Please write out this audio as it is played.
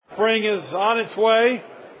Spring is on its way.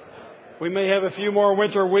 We may have a few more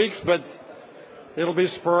winter weeks, but it'll be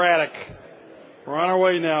sporadic. We're on our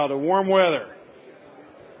way now to warm weather.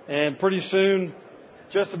 And pretty soon,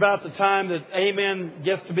 just about the time that Amen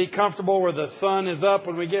gets to be comfortable where the sun is up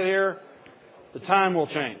when we get here, the time will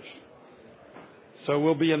change. So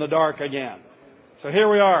we'll be in the dark again. So here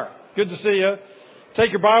we are. Good to see you.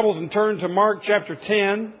 Take your Bibles and turn to Mark chapter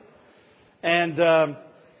 10. And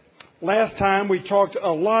last time we talked a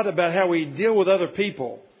lot about how we deal with other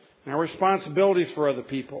people and our responsibilities for other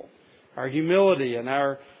people, our humility and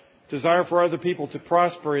our desire for other people to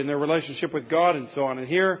prosper in their relationship with God and so on. And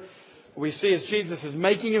here we see as Jesus is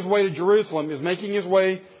making his way to Jerusalem, is making his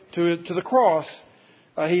way to the cross,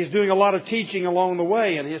 he's doing a lot of teaching along the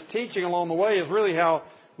way. And his teaching along the way is really how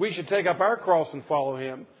we should take up our cross and follow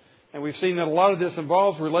him. And we've seen that a lot of this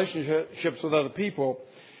involves relationships with other people.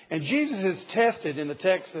 And Jesus is tested in the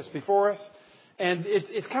text that's before us. And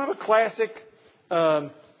it's kind of a classic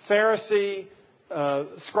Pharisee,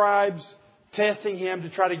 scribes testing him to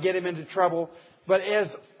try to get him into trouble. But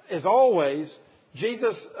as always,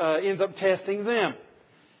 Jesus ends up testing them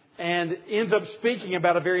and ends up speaking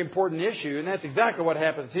about a very important issue. And that's exactly what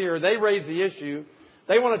happens here. They raise the issue.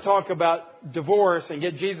 They want to talk about divorce and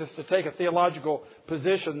get Jesus to take a theological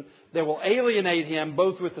position that will alienate him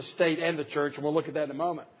both with the state and the church. And we'll look at that in a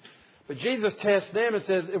moment. But Jesus tests them and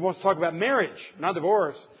says it wants to talk about marriage, not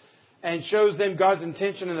divorce, and shows them God's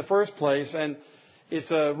intention in the first place. And it's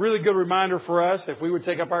a really good reminder for us, if we would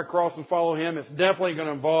take up our cross and follow him, it's definitely going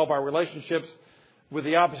to involve our relationships with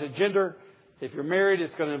the opposite gender. If you're married,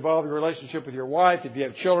 it's going to involve your relationship with your wife. If you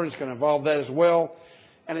have children, it's going to involve that as well.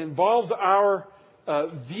 And it involves our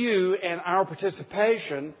view and our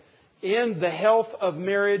participation in the health of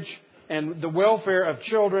marriage and the welfare of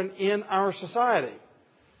children in our society.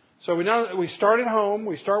 So we know that we start at home.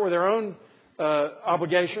 We start with our own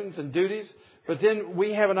obligations and duties. But then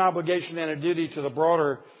we have an obligation and a duty to the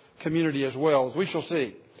broader community as well, as we shall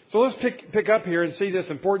see. So let's pick up here and see this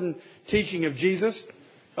important teaching of Jesus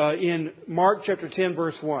in Mark chapter 10,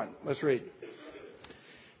 verse 1. Let's read.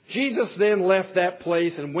 Jesus then left that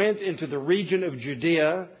place and went into the region of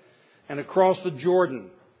Judea and across the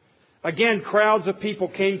Jordan. Again, crowds of people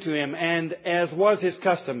came to him, and as was his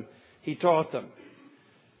custom, he taught them.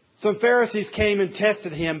 Some Pharisees came and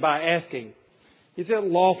tested him by asking, "Is it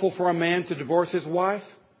lawful for a man to divorce his wife?"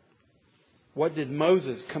 "What did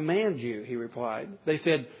Moses command you?" he replied. They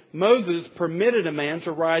said, "Moses permitted a man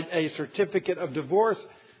to write a certificate of divorce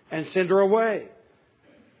and send her away."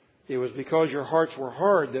 "It was because your hearts were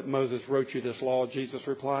hard that Moses wrote you this law," Jesus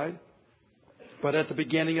replied. "But at the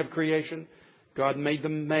beginning of creation, God made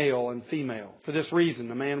them male and female. For this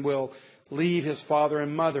reason, a man will leave his father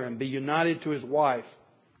and mother and be united to his wife,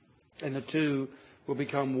 and the two will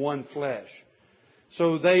become one flesh.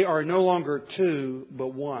 So they are no longer two, but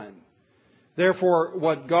one. Therefore,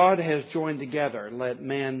 what God has joined together, let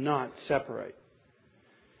man not separate."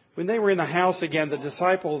 When they were in the house again, the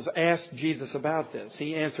disciples asked Jesus about this.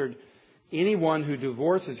 He answered, "Anyone who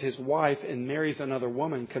divorces his wife and marries another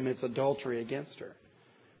woman commits adultery against her.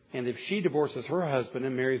 And if she divorces her husband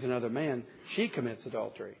and marries another man, she commits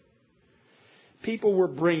adultery." People were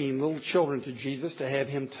bringing little children to Jesus to have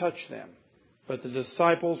him touch them, but the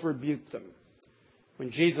disciples rebuked them. When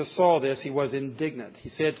Jesus saw this, he was indignant. He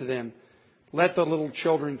said to them, "Let the little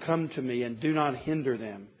children come to me and do not hinder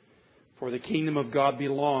them, for the kingdom of God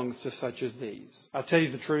belongs to such as these. I tell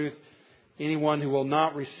you the truth, anyone who will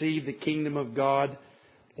not receive the kingdom of God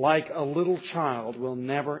like a little child will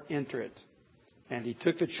never enter it." And he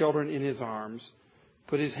took the children in his arms,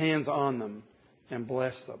 put his hands on them, and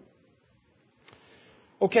blessed them.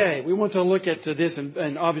 Okay, we want to look at this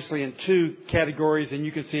and obviously in two categories, and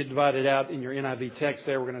you can see it divided out in your NIV text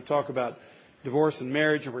there. We're going to talk about divorce and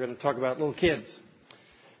marriage, and we're going to talk about little kids.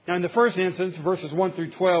 Now, in the first instance, verses 1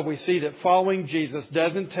 through 12, we see that following Jesus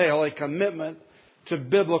does entail a commitment to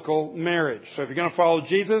biblical marriage. So if you're going to follow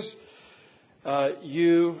Jesus,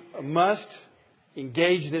 you must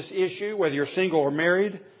engage this issue, whether you're single or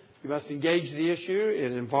married. You must engage the issue.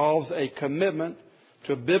 It involves a commitment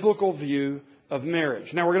to a biblical view of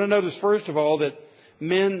marriage. Now, we're going to notice, first of all, that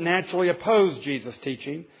men naturally oppose Jesus'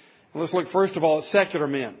 teaching. And let's look, first of all, at secular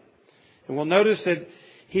men. And we'll notice that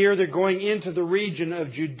here they're going into the region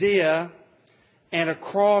of Judea and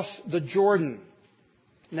across the Jordan.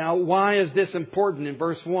 Now, why is this important in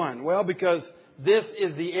verse 1? Well, because this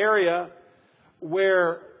is the area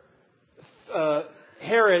where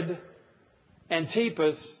Herod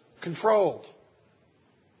Antipas controlled.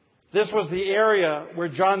 This was the area where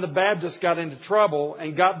John the Baptist got into trouble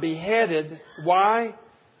and got beheaded. Why?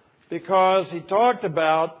 Because he talked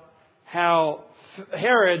about how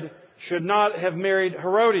Herod should not have married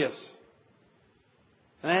Herodias.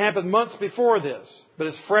 And that happened months before this, but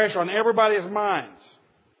it's fresh on everybody's minds.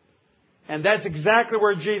 And that's exactly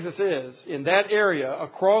where Jesus is, in that area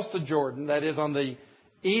across the Jordan, that is on the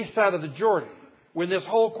east side of the Jordan, when this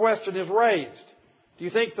whole question is raised. Do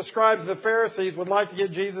you think the scribes and the Pharisees would like to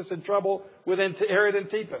get Jesus in trouble with Herod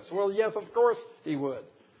Antipas? Well, yes, of course he would.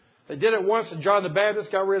 They did it once and John the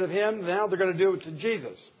Baptist got rid of him. Now they're going to do it to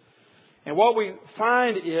Jesus. And what we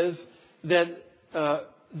find is that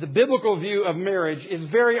the biblical view of marriage is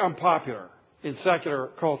very unpopular in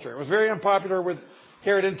secular culture. It was very unpopular with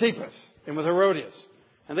Herod Antipas and with Herodias.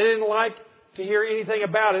 And they didn't like to hear anything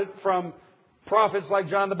about it from prophets like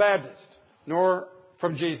John the Baptist, nor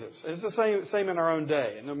from Jesus. It's the same in our own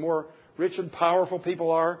day. And the more rich and powerful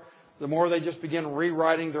people are, the more they just begin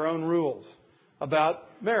rewriting their own rules about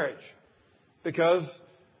marriage. Because,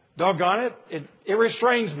 doggone it, it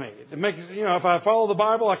restrains me. It makes, if I follow the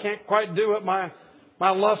Bible, I can't quite do what my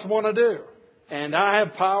lusts want to do. And I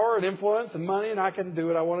have power and influence and money, and I can do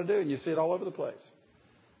what I want to do. And you see it all over the place.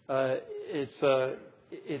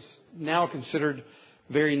 It's now considered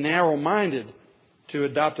very narrow-minded to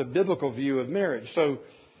adopt a biblical view of marriage. So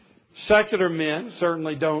secular men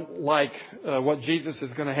certainly don't like what Jesus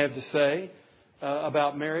is going to have to say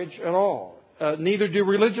about marriage at all. Neither do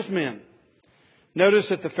religious men. Notice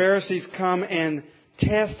that the Pharisees come and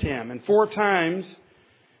test him. And 4 times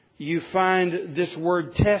you find this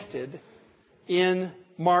word tested in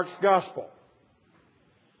Mark's Gospel.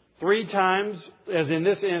 3 times, as in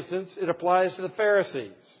this instance, it applies to the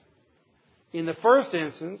Pharisees. In the first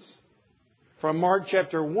instance, from Mark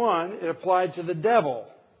chapter 1, it applied to the devil,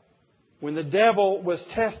 when the devil was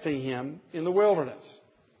testing him in the wilderness.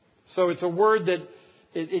 So it's a word that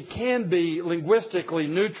it can be linguistically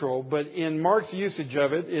neutral, but in Mark's usage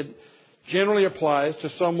of it, it generally applies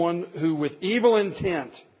to someone who, with evil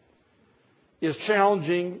intent, is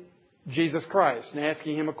challenging Jesus Christ and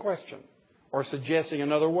asking him a question or suggesting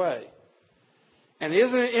another way. And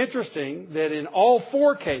isn't it interesting that in all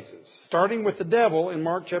 4 cases, starting with the devil in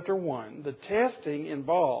Mark chapter 1, the testing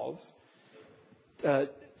involves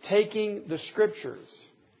taking the Scriptures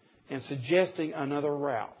and suggesting another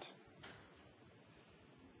route.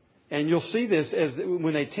 And you'll see this as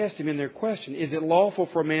when they test him in their question, is it lawful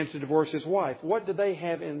for a man to divorce his wife? What do they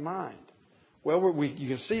have in mind? Well,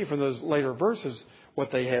 you can see from those later verses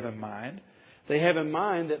what they have in mind. They have in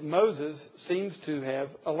mind that Moses seems to have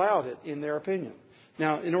allowed it in their opinion.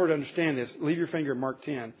 Now, in order to understand this, leave your finger at Mark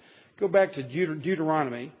 10. Go back to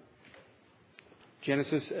Deuteronomy,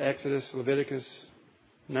 Genesis, Exodus, Leviticus,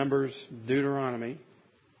 Numbers, Deuteronomy,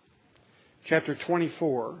 chapter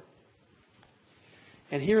 24.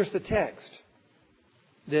 And here's the text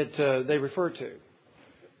that they refer to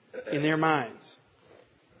in their minds.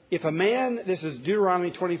 If a man, this is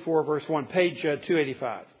Deuteronomy 24, verse 1, page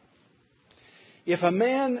 285. If a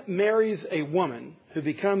man marries a woman who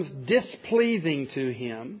becomes displeasing to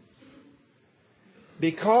him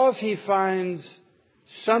because he finds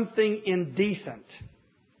something indecent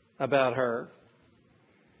about her,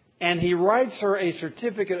 and he writes her a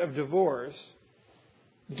certificate of divorce,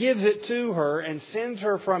 gives it to her, and sends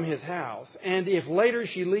her from his house, and if later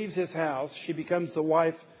she leaves his house, she becomes the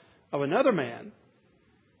wife of another man,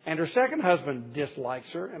 and her second husband dislikes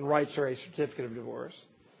her and writes her a certificate of divorce,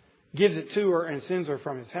 gives it to her and sends her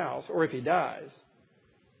from his house, or if he dies,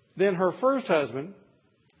 then her first husband,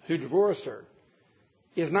 who divorced her,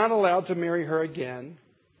 is not allowed to marry her again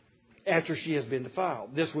after she has been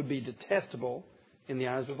defiled. This would be detestable in the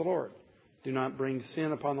eyes of the Lord. Do not bring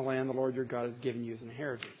sin upon the land the Lord your God has given you as an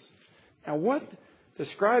inheritance. Now, what the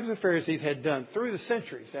scribes and Pharisees had done through the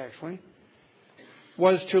centuries, actually,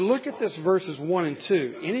 was to look at this verses 1 and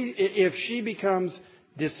 2. If she becomes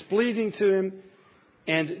displeasing to him,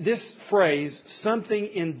 and this phrase, something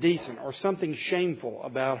indecent or something shameful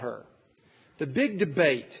about her. The big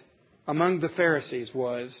debate among the Pharisees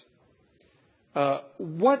was,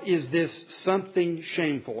 what is this something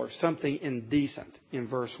shameful or something indecent in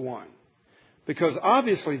verse 1? Because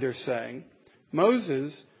obviously they're saying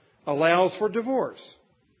Moses allows for divorce.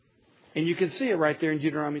 And you can see it right there in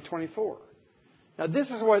Deuteronomy 24. Now this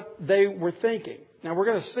is what they were thinking. Now we're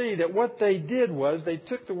going to see that what they did was they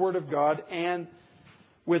took the Word of God and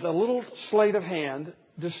with a little sleight of hand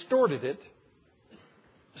distorted it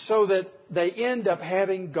so that they end up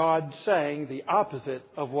having God saying the opposite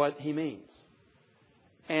of what He means.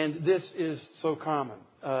 And this is so common.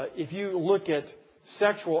 If you look at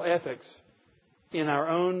sexual ethics in our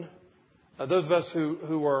own, those of us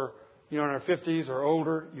who are in our 50s or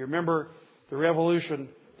older, you remember the revolution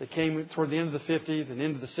that came toward the end of the 50s and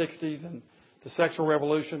into the 60s, and the sexual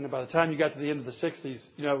revolution. And by the time you got to the end of the 60s,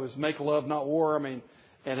 it was make love, not war. And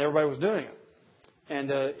everybody was doing it.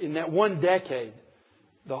 And in that one decade,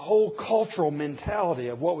 the whole cultural mentality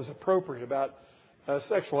of what was appropriate about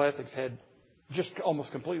sexual ethics had just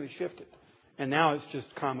almost completely shifted. And now it's just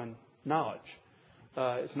common knowledge.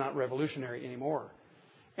 It's not revolutionary anymore.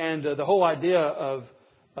 And the whole idea of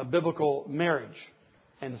biblical marriage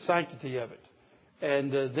and the sanctity of it.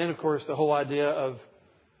 And then, of course, the whole idea of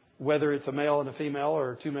whether it's a male and a female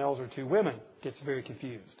or two males or two women gets very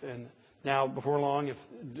confused. And now, before long, if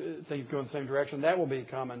things go in the same direction, that will be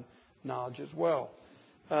common knowledge as well.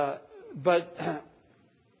 But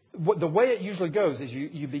the way it usually goes is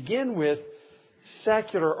you begin with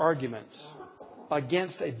secular arguments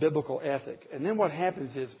against a biblical ethic. And then what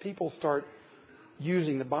happens is people start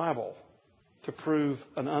using the Bible to prove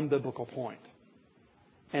an unbiblical point.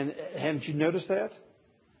 And haven't you noticed that?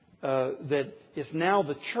 That it's now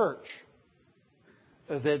the church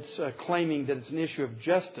that's claiming that it's an issue of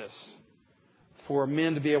justice for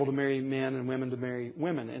men to be able to marry men and women to marry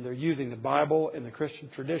women. And they're using the Bible and the Christian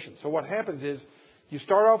tradition. So what happens is you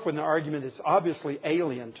start off with an argument that's obviously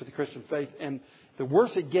alien to the Christian faith. And the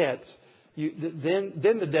worse it gets,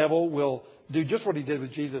 then the devil will do just what he did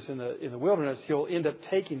with Jesus in the wilderness. He'll end up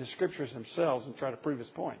taking the Scriptures themselves and try to prove his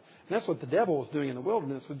point. And that's what the devil was doing in the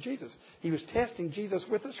wilderness with Jesus. He was testing Jesus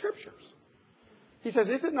with the Scriptures. He says,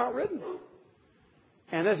 "Is it not written?"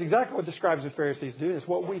 And that's exactly what the scribes and Pharisees do. It's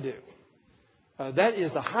what we do. That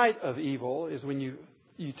is the height of evil, is when you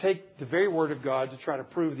take the very Word of God to try to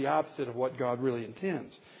prove the opposite of what God really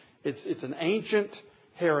intends. It's an ancient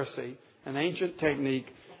heresy, an ancient technique,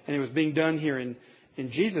 and it was being done here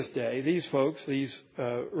in Jesus' day. These folks, these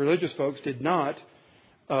religious folks, did not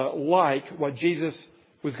like what Jesus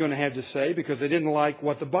was going to have to say because they didn't like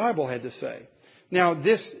what the Bible had to say. Now,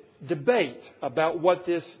 this debate about what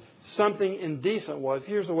this something indecent was,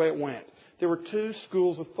 here's the way it went. There were two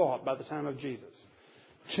schools of thought by the time of Jesus.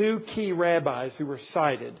 Two key rabbis who were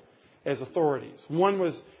cited as authorities. One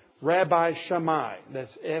was Rabbi Shammai.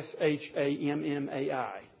 That's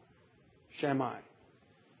Shammai. Shammai.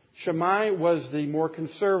 Shammai was the more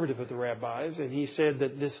conservative of the rabbis, and he said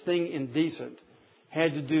that this thing indecent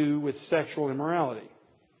had to do with sexual immorality.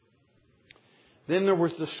 Then there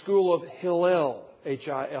was the school of Hillel,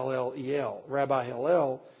 Hillel. Rabbi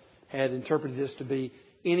Hillel had interpreted this to be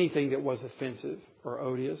anything that was offensive or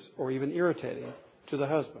odious or even irritating to the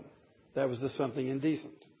husband. That was the something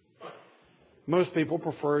indecent. Most people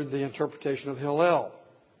preferred the interpretation of Hillel.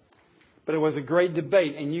 But it was a great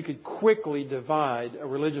debate, and you could quickly divide a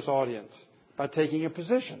religious audience by taking a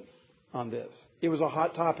position on this. It was a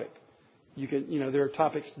hot topic. There are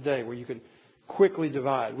topics today where you could quickly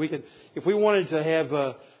divide. If we wanted to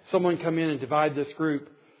have someone come in and divide this group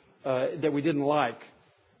that we didn't like,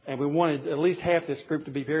 and we wanted at least half this group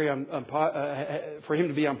to be for him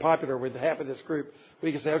to be unpopular with half of this group,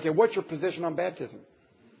 we could say, okay, what's your position on baptism?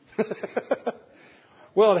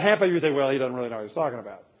 Well, half of you think, well, he doesn't really know what he's talking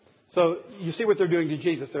about. So you see what they're doing to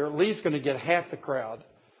Jesus. They're at least going to get half the crowd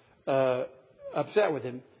upset with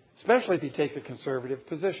him, especially if he takes a conservative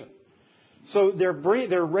position. So they're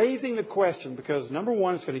raising the question because, number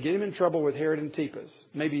one, it's going to get him in trouble with Herod Antipas.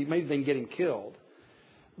 Maybe they can get him killed.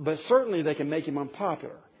 But certainly they can make him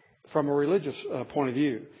unpopular from a religious point of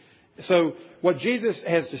view. So what Jesus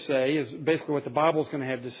has to say is basically what the Bible is going to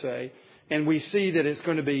have to say. And we see that it's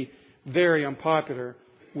going to be very unpopular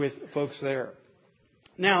with folks there.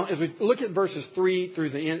 Now, as we look at verses 3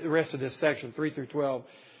 through the rest of this section, 3 through 12,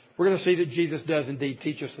 we're going to see that Jesus does indeed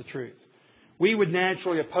teach us the truth. We would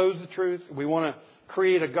naturally oppose the truth. We want to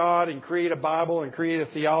create a God and create a Bible and create a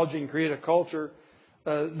theology and create a culture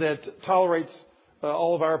that tolerates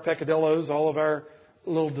all of our peccadillos, all of our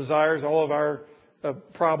little desires, all of our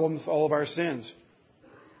problems, all of our sins.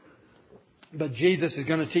 But Jesus is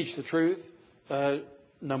going to teach the truth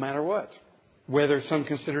no matter what, whether some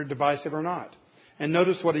consider it divisive or not. And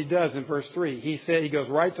notice what he does in verse 3. He goes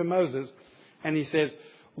right to Moses and he says,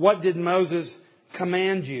 "What did Moses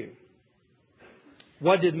command you?"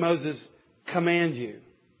 What did Moses command you?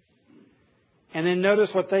 And then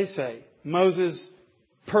notice what they say. Moses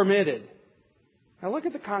permitted. Now look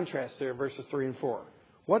at the contrast there, verses 3 and 4.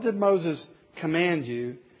 What did Moses command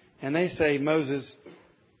you? And they say Moses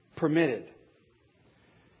permitted.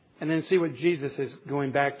 And then see what Jesus is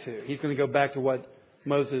going back to. He's going to go back to what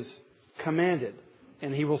Moses commanded.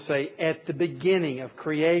 And he will say, at the beginning of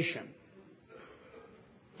creation,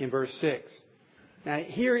 in verse 6. Now,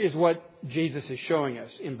 here is what Jesus is showing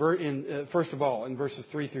us, first of all, in verses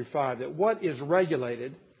 3 through 5, that what is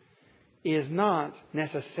regulated is not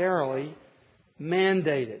necessarily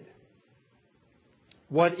mandated.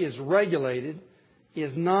 What is regulated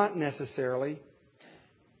is not necessarily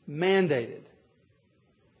mandated.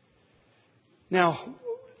 Now,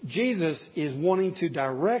 Jesus is wanting to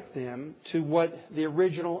direct them to what the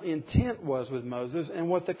original intent was with Moses and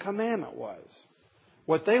what the commandment was.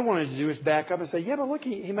 What they wanted to do is back up and say, yeah, but look,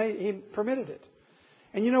 he permitted it.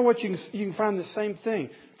 And you know what? You can find the same thing.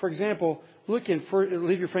 For example,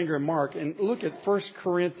 leave your finger in Mark and look at 1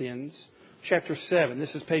 Corinthians chapter 7. This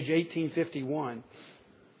is page 1851.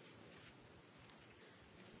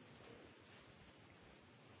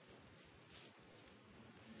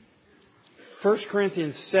 1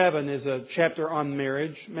 Corinthians 7 is a chapter on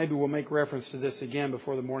marriage. Maybe we'll make reference to this again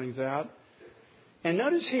before the morning's out. And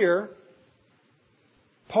notice here,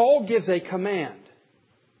 Paul gives a command.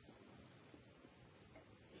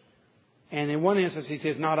 And in one instance he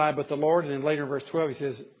says, not I, but the Lord. And then later in verse 12 he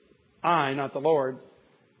says, I, not the Lord.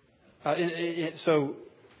 So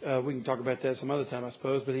we can talk about that some other time, I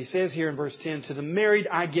suppose. But he says here in verse 10, to the married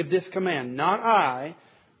I give this command, not I,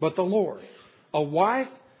 but the Lord. A wife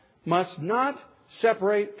must not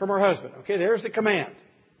separate from her husband. Okay, there's the command.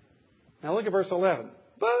 Now look at verse 11.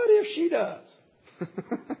 But if she does.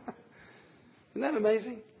 Isn't that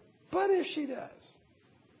amazing? But if she does.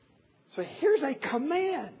 So here's a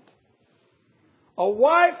command. A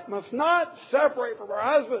wife must not separate from her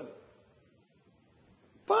husband.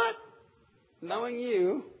 But, knowing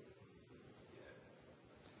you,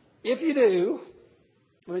 if you do,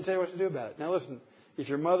 let me tell you what to do about it. Now listen, if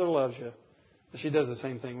your mother loves you, she does the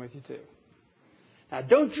same thing with you too. Now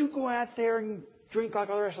don't you go out there and drink like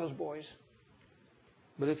all the rest of those boys.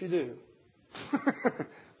 But if you do,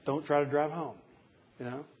 don't try to drive home. You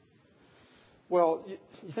know? Well, you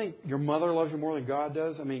think your mother loves you more than God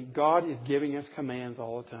does? I mean, God is giving us commands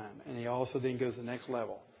all the time. And He also then goes to the next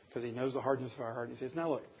level. Because He knows the hardness of our heart. He says,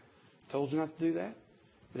 now look, I told you not to do that.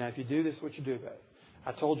 But now if you do, this is what you do about it.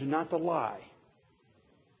 I told you not to lie.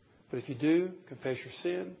 But if you do, confess your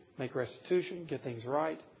sin, make restitution, get things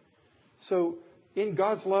right. So in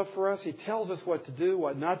God's love for us, He tells us what to do,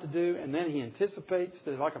 what not to do, and then He anticipates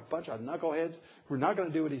that like a bunch of knuckleheads, we're not going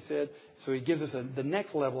to do what He said. So He gives us the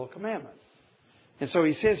next level of commandment. And so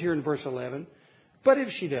He says here in verse 11, but if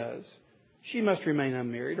she does, she must remain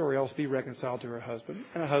unmarried or else be reconciled to her husband,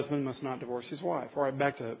 and a husband must not divorce his wife. All right,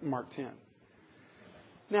 back to Mark 10.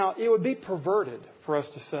 Now, it would be perverted for us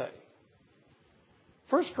to say,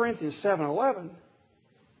 1 Corinthians 7:11,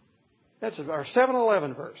 that's our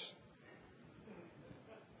 7:11 verse.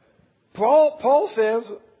 Paul says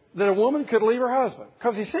that a woman could leave her husband.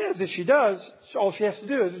 Because he says if she does, all she has to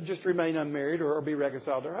do is just remain unmarried or be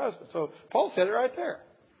reconciled to her husband. So Paul said it right there.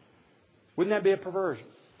 Wouldn't that be a perversion?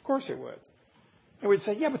 Of course it would. And we'd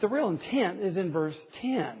say, yeah, but the real intent is in verse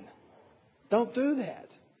 10. Don't do that.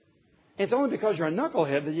 And it's only because you're a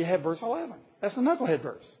knucklehead that you have verse 11. That's the knucklehead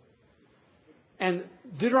verse. And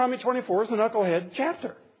Deuteronomy 24 is the knucklehead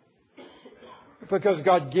chapter. Because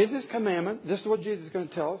God gives His commandment. This is what Jesus is going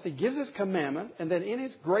to tell us. He gives His commandment, and then in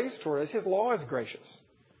His grace toward us, His law is gracious.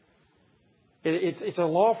 It's a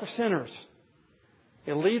law for sinners.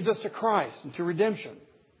 It leads us to Christ and to redemption.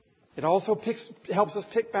 It also helps us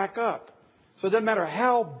pick back up. So it doesn't matter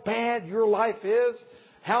how bad your life is,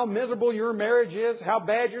 how miserable your marriage is, how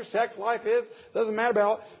bad your sex life is. Doesn't matter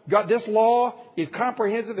about God. This law is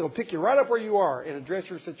comprehensive. It'll pick you right up where you are and address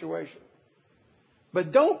your situation.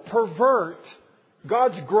 But don't pervert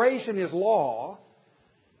God's grace and His law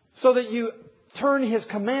so that you turn His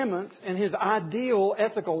commandments and His ideal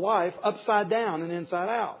ethical life upside down and inside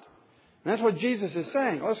out. And that's what Jesus is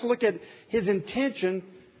saying. Let's look at His intention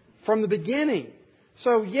from the beginning.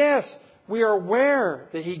 So yes, we are aware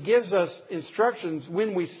that He gives us instructions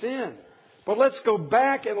when we sin. But let's go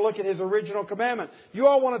back and look at His original commandment. You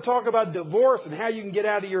all want to talk about divorce and how you can get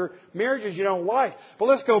out of your marriages you don't like. But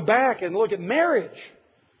let's go back and look at marriage.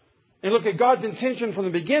 And look at God's intention from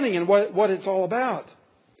the beginning and what it's all about.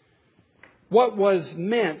 What was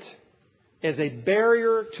meant as a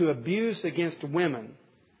barrier to abuse against women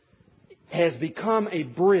has become a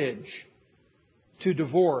bridge to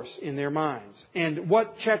divorce in their minds. And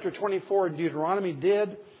what chapter 24 in Deuteronomy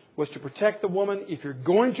did was to protect the woman. If you're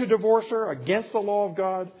going to divorce her against the law of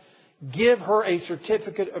God, give her a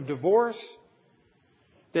certificate of divorce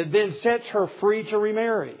that then sets her free to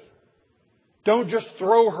remarry. Don't just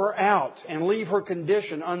throw her out and leave her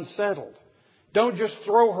condition unsettled. Don't just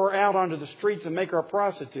throw her out onto the streets and make her a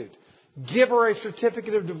prostitute. Give her a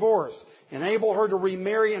certificate of divorce. Enable her to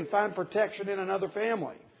remarry and find protection in another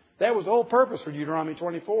family. That was the whole purpose for Deuteronomy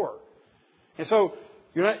 24. And so,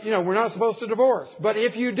 we're not supposed to divorce. But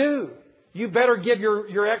if you do, you better give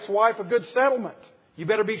your ex-wife a good settlement. You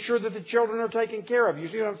better be sure that the children are taken care of. You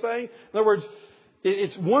see what I'm saying? In other words,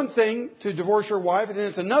 It's one thing to divorce your wife, and then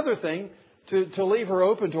it's another thing to leave her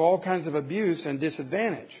open to all kinds of abuse and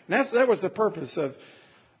disadvantage. And that was the purpose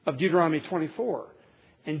of Deuteronomy 24.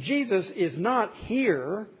 And Jesus is not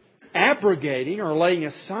here abrogating or laying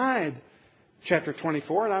aside chapter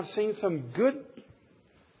 24. And I've seen some good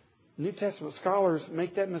New Testament scholars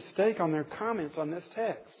make that mistake on their comments on this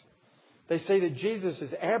text. They say that Jesus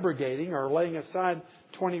is abrogating or laying aside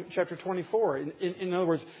chapter 24. In other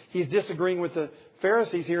words, he's disagreeing with the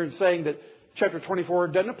Pharisees here and saying that chapter 24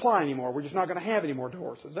 doesn't apply anymore. We're just not going to have any more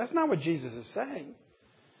divorces. That's not what Jesus is saying.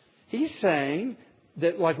 He's saying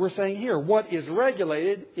that, like we're saying here, what is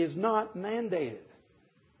regulated is not mandated.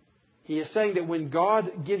 He is saying that when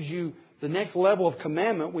God gives you the next level of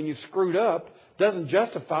commandment, when you've screwed up, doesn't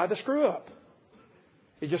justify the screw up.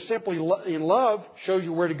 It just simply, in love, shows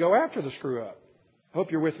you where to go after the screw up. I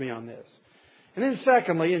hope you're with me on this. And then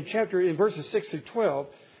secondly, in verses 6 through 12,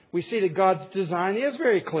 we see that God's design is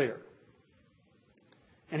very clear.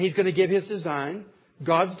 And He's going to give His design,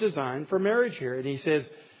 God's design for marriage here. And He says,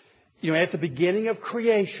 at the beginning of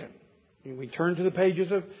creation, and we turn to the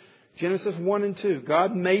pages of Genesis 1 and 2,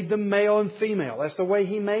 God made them male and female. That's the way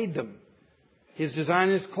He made them. His design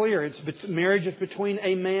is clear. Marriage is between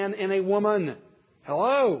a man and a woman.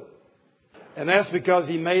 Hello. And that's because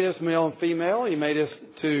He made us male and female. He made us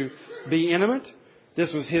to be intimate.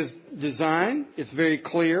 This was His design. It's very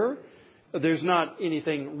clear. There's not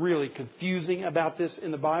anything really confusing about this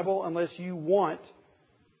in the Bible unless you want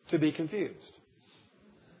to be confused.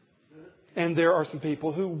 And there are some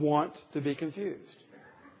people who want to be confused.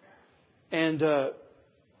 And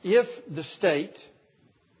if the state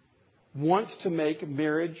wants to make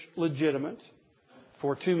marriage legitimate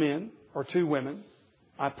for two men or two women,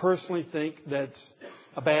 I personally think that's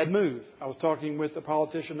a bad move. I was talking with a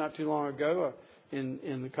politician not too long ago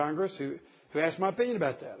in the Congress who asked my opinion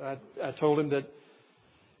about that. I told him that,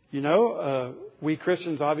 we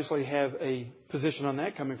Christians obviously have a position on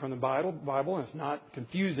that coming from the Bible, and it's not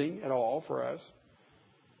confusing at all for us.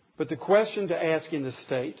 But the question to ask in the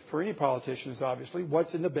state for any politician is obviously,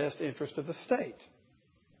 what's in the best interest of the state?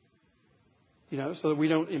 So that we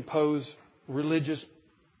don't impose religious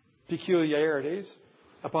peculiarities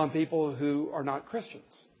upon people who are not Christians.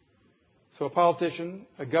 So a politician,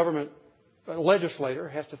 a legislator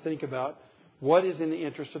has to think about what is in the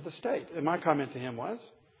interest of the state. And my comment to him was,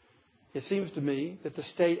 it seems to me that the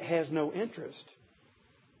state has no interest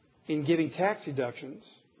in giving tax deductions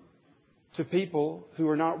to people who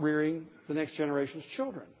are not rearing the next generation's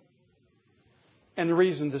children. And the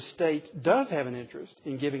reason the state does have an interest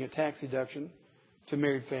in giving a tax deduction to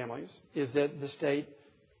married families is that the state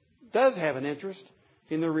does have an interest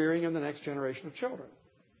in the rearing of the next generation of children.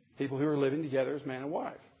 People who are living together as man and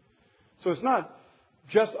wife. So it's not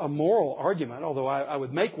just a moral argument, although I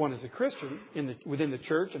would make one as a Christian within the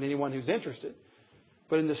church and anyone who's interested.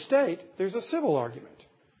 But in the state, there's a civil argument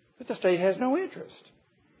that the state has no interest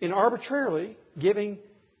in arbitrarily giving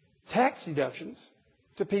tax deductions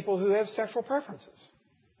to people who have sexual preferences.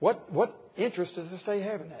 What interest does the state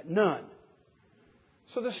have in that? None.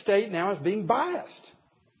 So the state now is being biased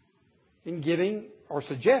in giving or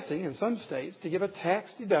suggesting in some states to give a tax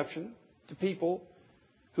deduction to people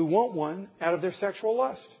who want one out of their sexual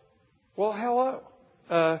lust. Well,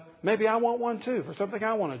 hello. Maybe I want one too for something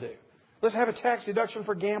I want to do. Let's have a tax deduction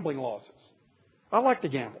for gambling losses. I like to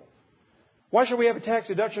gamble. Why should we have a tax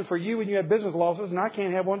deduction for you when you have business losses and I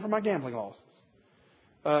can't have one for my gambling losses?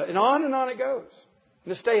 And on it goes.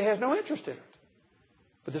 And the state has no interest in it.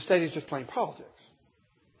 But the state is just playing politics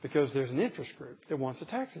because there's an interest group that wants a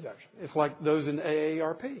tax deduction. It's like those in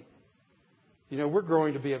AARP. We're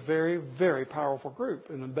growing to be a very, very powerful group.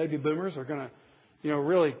 And the baby boomers are going to,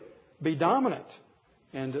 really be dominant.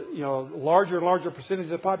 And, larger and larger percentage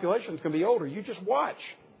of the population is going to be older. You just watch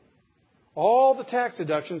all the tax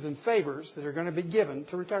deductions and favors that are going to be given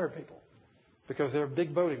to retired people because they're a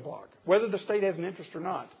big voting bloc. Whether the state has an interest or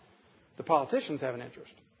not, the politicians have an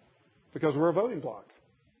interest because we're a voting bloc.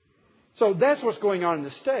 So that's what's going on in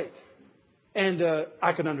the state. And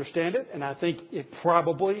I can understand it, and I think it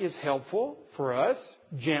probably is helpful for us,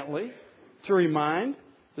 gently, to remind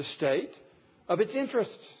the state of its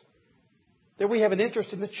interests. That we have an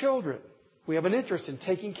interest in the children. We have an interest in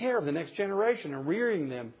taking care of the next generation and rearing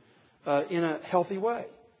them in a healthy way.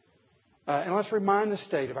 And let's remind the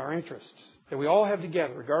state of our interests that we all have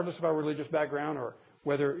together, regardless of our religious background or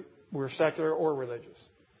whether we're secular or religious.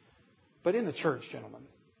 But in the church, gentlemen,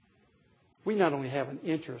 we not only have an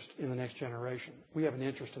interest in the next generation, we have an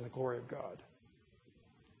interest in the glory of God.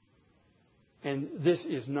 And this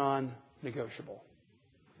is non-negotiable.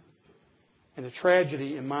 And the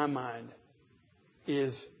tragedy in my mind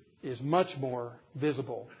is is much more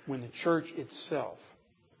visible when the church itself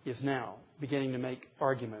is now beginning to make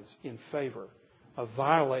arguments in favor of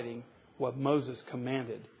violating what Moses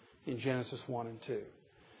commanded in Genesis 1 and 2.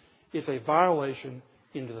 It's a violation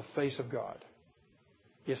into the face of God.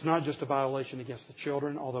 It's not just a violation against the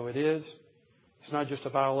children, although it is. It's not just a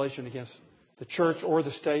violation against the church or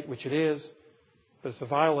the state, which it is, but it's a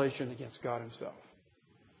violation against God Himself.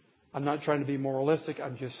 I'm not trying to be moralistic.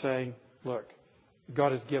 I'm just saying, look,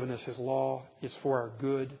 God has given us His law. It's for our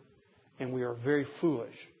good. And we are very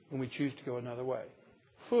foolish when we choose to go another way.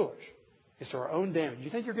 Foolish. It's to our own damage. You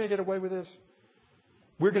think you're going to get away with this?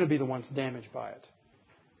 We're going to be the ones damaged by it.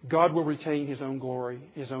 God will retain His own glory,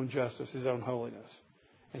 His own justice, His own holiness.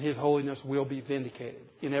 And His holiness will be vindicated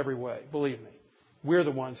in every way. Believe me. We're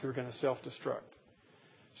the ones who are going to self-destruct.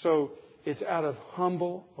 So it's out of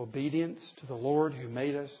humble obedience to the Lord who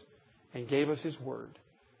made us and gave us His word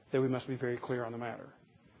that we must be very clear on the matter.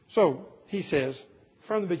 So He says,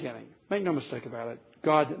 from the beginning, make no mistake about it,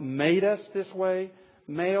 God made us this way,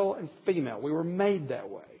 male and female. We were made that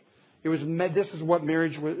way. This is what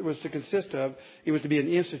marriage was to consist of. It was to be an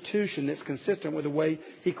institution that's consistent with the way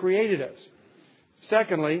He created us.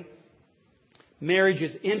 Secondly, marriage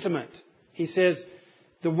is intimate. He says,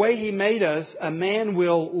 the way He made us, a man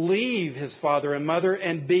will leave his father and mother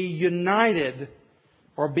and be united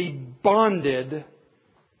or be bonded,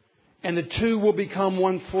 and the two will become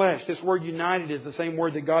one flesh. This word united is the same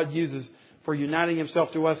word that God uses for uniting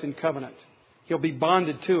Himself to us in covenant. He'll be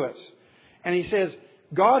bonded to us. And He says,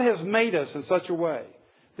 God has made us in such a way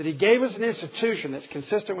that He gave us an institution that's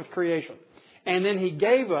consistent with creation. And then He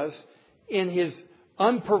gave us, in His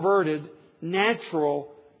unperverted,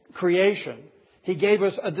 natural creation, He gave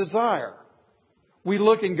us a desire. We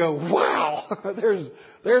look and go, wow,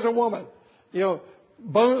 there's a woman. You know,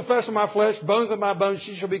 bone of the flesh of my flesh, bones of my bones,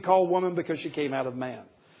 she shall be called woman because she came out of man.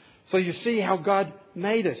 So you see how God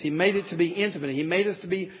made us. He made it to be intimate. He made us to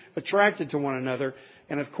be attracted to one another.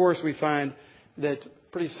 And of course we find that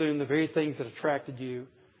pretty soon the very things that attracted you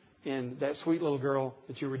in that sweet little girl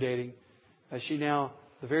that you were dating, the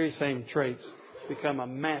very same traits become a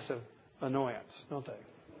massive annoyance, don't they?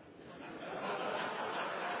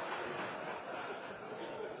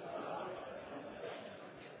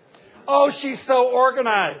 Oh, she's so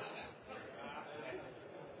organized.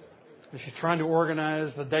 She's trying to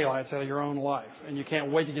organize the daylights out of your own life. And you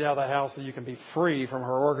can't wait to get out of the house so you can be free from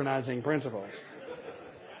her organizing principles.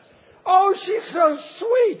 Oh, she's so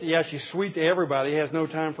sweet. Yeah, she's sweet to everybody. Has no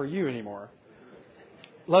time for you anymore.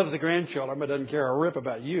 Loves the grandchildren, but doesn't care a rip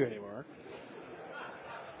about you anymore.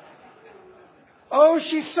 Oh,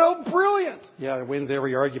 she's so brilliant. Yeah, it wins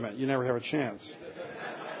every argument. You never have a chance.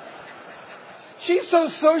 She's so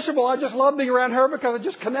sociable. I just love being around her because I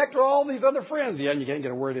just connect with all these other friends. Yeah, and you can't get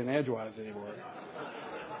a word in edgewise anymore.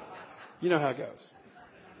 You know how it goes.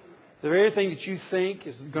 The very thing that you think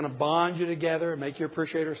is going to bond you together and make you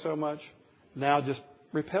appreciate her so much now just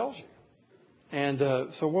repels you. And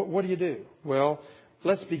so what do? Well,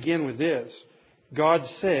 let's begin with this. God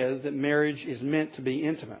says that marriage is meant to be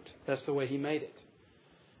intimate. That's the way He made it.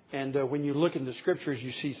 And when you look in the Scriptures,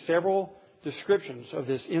 you see several descriptions of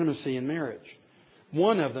this intimacy in marriage.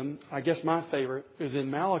 One of them, I guess my favorite, is in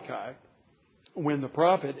Malachi, when the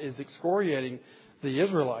prophet is excoriating the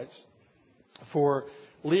Israelites for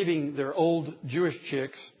leaving their old Jewish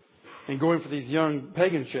chicks and going for these young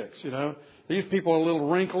pagan chicks, you know. These people are a little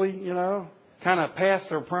wrinkly, you know, kind of past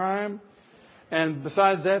their prime. And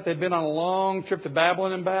besides that, they've been on a long trip to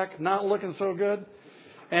Babylon and back, not looking so good.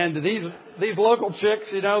 And these local chicks,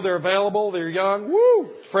 you know, they're available, they're young,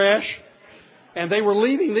 fresh. And they were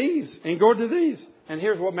leaving these and going to these. And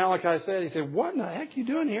here's what Malachi said. He said, what in the heck are you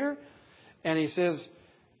doing here? And he says,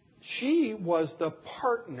 she was the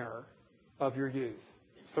partner of your youth.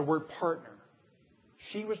 It's the word partner.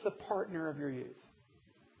 She was the partner of your youth.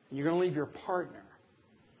 And you're going to leave your partner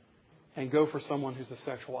and go for someone who's a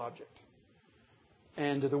sexual object.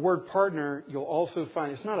 And the word partner, you'll also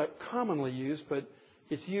find, it's not commonly used, but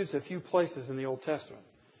it's used a few places in the Old Testament.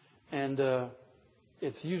 And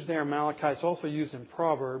it's used there in Malachi. It's also used in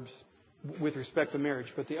Proverbs with respect to marriage.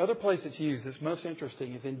 But the other place it's used that's most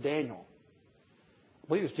interesting is in Daniel. I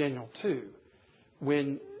believe it's Daniel 2.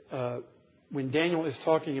 When Daniel is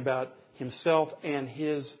talking about himself and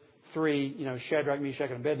his three, Shadrach,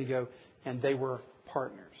 Meshach, and Abednego, and they were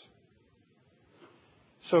partners.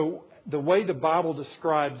 So the way the Bible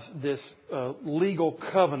describes this legal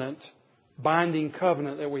covenant, binding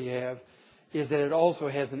covenant that we have, is that it also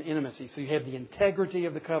has an intimacy. So you have the integrity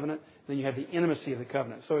of the covenant, then you have the intimacy of the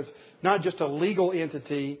covenant. So it's not just a legal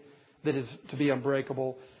entity that is to be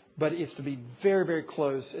unbreakable, but it's to be very, very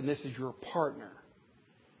close, and this is your partner.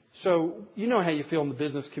 So you know how you feel in the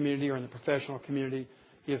business community or in the professional community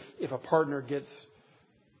if a partner gets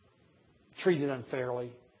treated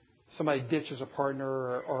unfairly, somebody ditches a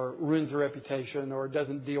partner or ruins their reputation or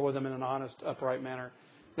doesn't deal with them in an honest, upright manner.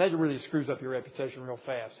 That really screws up your reputation real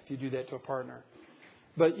fast if you do that to a partner.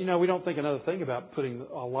 But, we don't think another thing about putting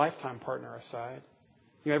a lifetime partner aside.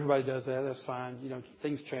 Everybody does that. That's fine.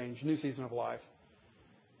 Things change. New season of life.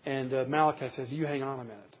 And Malachi says, you hang on a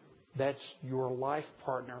minute. That's your life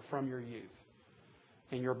partner from your youth.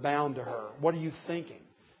 And you're bound to her. What are you thinking?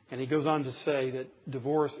 And he goes on to say that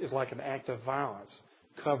divorce is like an act of violence,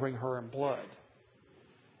 covering her in blood.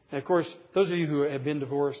 And of course, those of you who have been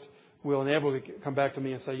divorced will inevitably come back to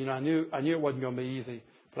me and say, I knew it wasn't going to be easy,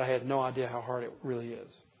 but I had no idea how hard it really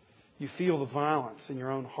is. You feel the violence in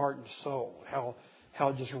your own heart and soul, how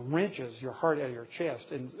it just wrenches your heart out of your chest.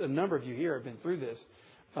 And a number of you here have been through this.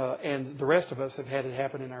 And the rest of us have had it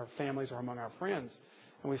happen in our families or among our friends.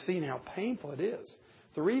 And we've seen how painful it is.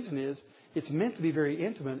 The reason is it's meant to be very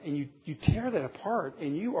intimate, and you tear that apart,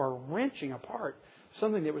 and you are wrenching apart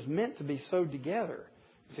something that was meant to be sewed together.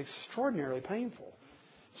 It's extraordinarily painful.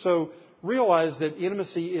 So realize that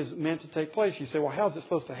intimacy is meant to take place. You say, well, how is it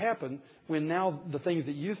supposed to happen when now the things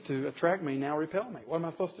that used to attract me now repel me? What am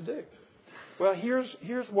I supposed to do? Well,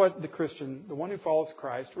 here's what the Christian, the one who follows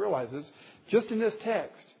Christ, realizes just in this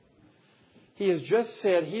text. He has just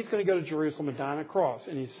said he's going to go to Jerusalem and die on a cross.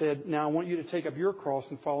 And he said, now I want you to take up your cross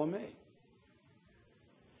and follow me.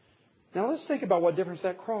 Now let's think about what difference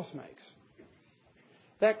that cross makes.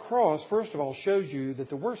 That cross, first of all, shows you that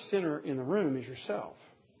the worst sinner in the room is yourself.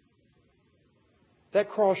 That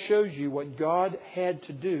cross shows you what God had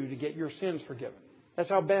to do to get your sins forgiven. That's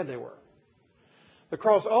how bad they were. The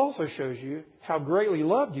cross also shows you how greatly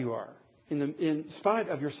loved you are in spite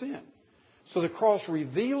of your sin. So the cross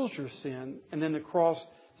reveals your sin, and then the cross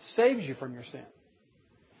saves you from your sin.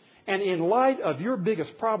 And in light of your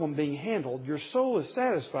biggest problem being handled, your soul is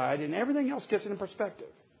satisfied and everything else gets into perspective.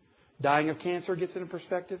 Dying of cancer gets into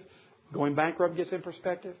perspective. Going bankrupt gets in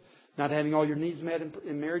perspective. Not having all your needs met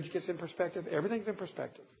in marriage gets in perspective. Everything's in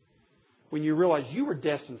perspective. When you realize you were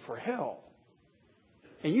destined for hell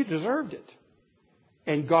and you deserved it.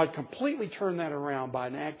 And God completely turned that around by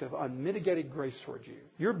an act of unmitigated grace towards you.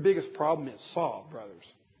 Your biggest problem is solved, brothers.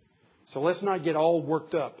 So let's not get all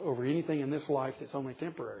worked up over anything in this life that's only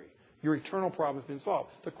temporary. Your eternal problem has been solved.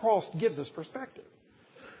 The cross gives us perspective.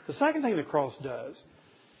 The second thing the cross does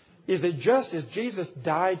is that just as Jesus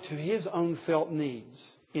died to His own felt needs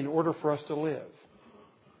in order for us to live,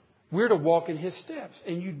 we're to walk in His steps.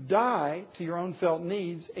 And you die to your own felt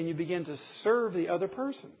needs and you begin to serve the other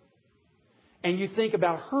person. And you think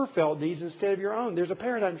about her felt needs instead of your own. There's a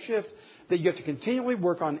paradigm shift that you have to continually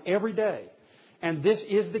work on every day. And this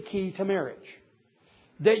is the key to marriage.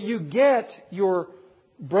 That you get your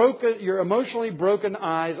emotionally broken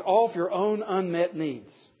eyes off your own unmet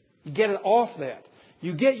needs. You get it off that.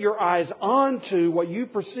 You get your eyes onto what you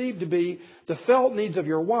perceive to be the felt needs of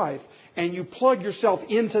your wife, and you plug yourself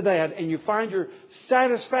into that, and you find your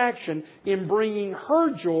satisfaction in bringing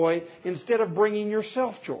her joy instead of bringing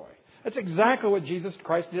yourself joy. That's exactly what Jesus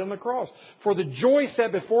Christ did on the cross. For the joy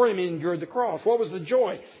set before Him, He endured the cross. What was the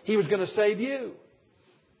joy? He was going to save you.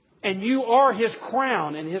 And you are His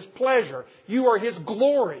crown and His pleasure. You are His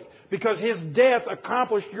glory because His death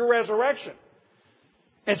accomplished your resurrection.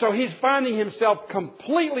 And so He's finding Himself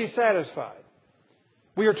completely satisfied.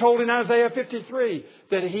 We are told in Isaiah 53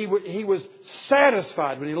 that He was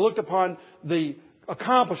satisfied when He looked upon the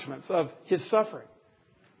accomplishments of His suffering.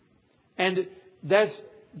 And that's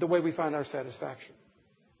the way we find our satisfaction.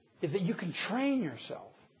 Is that you can train yourself.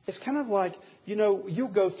 It's kind of like, you'll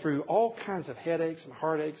go through all kinds of headaches and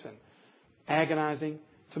heartaches and agonizing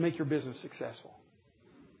to make your business successful.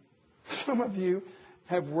 Some of you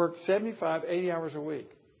have worked 75, 80 hours a week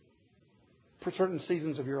for certain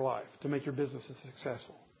seasons of your life to make your businesses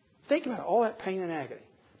successful. Think about all that pain and agony.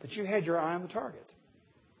 But you had your eye on the target.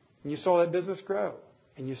 And you saw that business grow.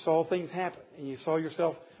 And you saw things happen. And you saw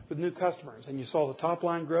yourself with new customers. And you saw the top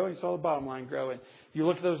line grow. And you saw the bottom line grow. And you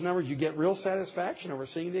look at those numbers, you get real satisfaction over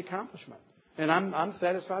seeing the accomplishment. And I'm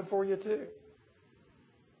satisfied for you too.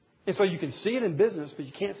 And so you can see it in business, but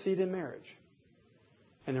you can't see it in marriage.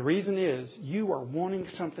 And the reason is you are wanting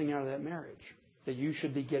something out of that marriage that you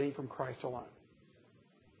should be getting from Christ alone.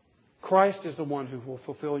 Christ is the one who will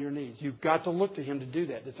fulfill your needs. You've got to look to Him to do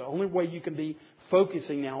that. It's the only way you can be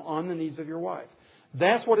focusing now on the needs of your wife.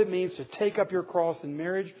 That's what it means to take up your cross in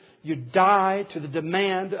marriage. You die to the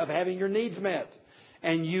demand of having your needs met.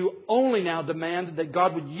 And you only now demand that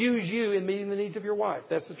God would use you in meeting the needs of your wife.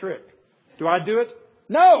 That's the trick. Do I do it?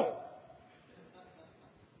 No!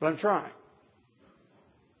 But I'm trying.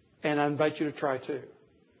 And I invite you to try too.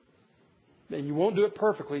 And you won't do it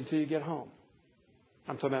perfectly until you get home.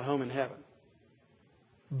 I'm talking about home in heaven.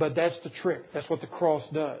 But that's the trick. That's what the cross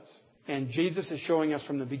does. And Jesus is showing us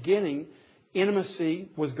from the beginning, intimacy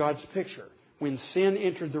was God's picture. When sin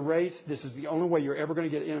entered the race, this is the only way you're ever going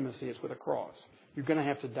to get intimacy is with a cross. You're going to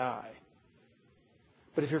have to die.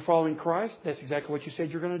 But if you're following Christ, that's exactly what you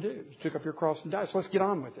said you're going to do. You took up your cross and died. So let's get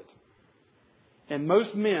on with it. And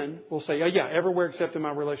most men will say, oh yeah, everywhere except in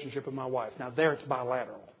my relationship with my wife. Now there it's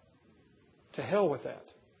bilateral. To hell with that.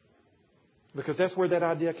 Because that's where that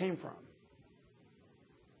idea came from.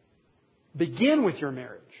 Begin with your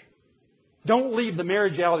marriage. Don't leave the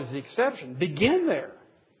marriage out as the exception. Begin there.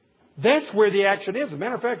 That's where the action is. As a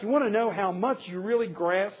matter of fact, you want to know how much you really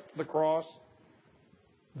grasp the cross?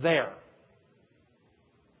 There.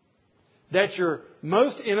 That's your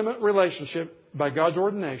most intimate relationship by God's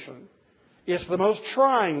ordination. It's the most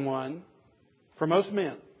trying one for most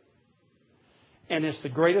men. And it's the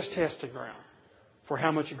greatest testing ground for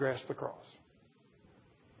how much you grasp the cross.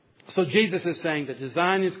 So Jesus is saying the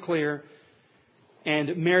design is clear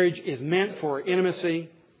and marriage is meant for intimacy,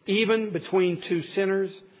 even between two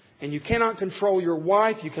sinners. And you cannot control your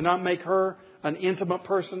wife. You cannot make her an intimate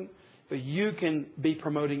person. But you can be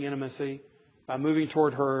promoting intimacy by moving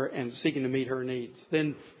toward her and seeking to meet her needs.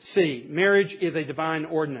 Then C, marriage is a divine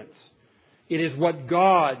ordinance. It is what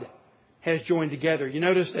God has joined together. You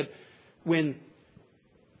notice that when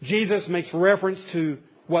Jesus makes reference to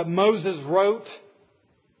what Moses wrote,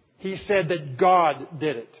 he said that God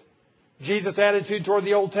did it. Jesus' attitude toward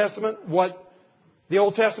the Old Testament, what the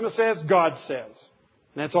Old Testament says, God says.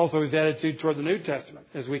 And that's also His attitude toward the New Testament,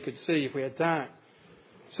 as we could see if we had time.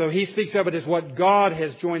 So He speaks of it as what God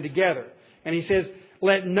has joined together. And He says,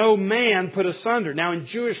 let no man put asunder. Now in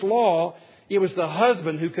Jewish law, it was the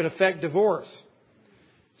husband who could effect divorce.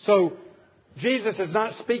 So Jesus is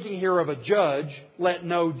not speaking here of a judge. Let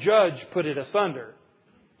no judge put it asunder.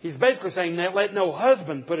 He's basically saying that let no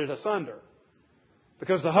husband put it asunder.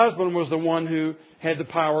 Because the husband was the one who had the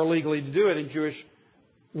power legally to do it in Jewish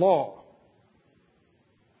law.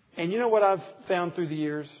 And you know what I've found through the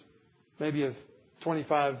years, maybe of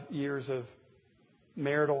 25 years of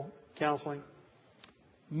marital counseling?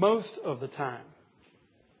 Most of the time,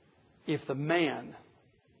 if the man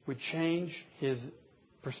would change his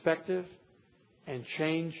perspective and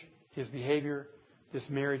change his behavior, this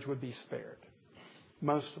marriage would be spared.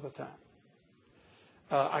 Most of the time.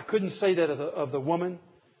 I couldn't say that of the woman.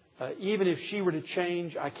 Even if she were to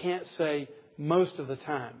change, I can't say most of the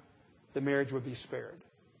time the marriage would be spared.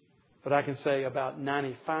 But I can say about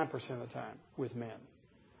 95% of the time with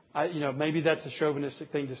men. Maybe that's a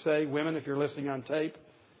chauvinistic thing to say. Women, if you're listening on tape,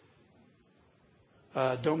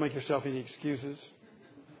 don't make yourself any excuses.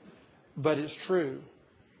 But it's true.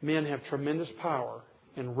 Men have tremendous power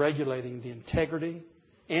in regulating the integrity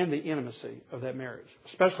and the intimacy of that marriage,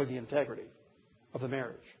 especially the integrity of the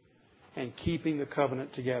marriage, and keeping the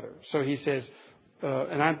covenant together. So he says,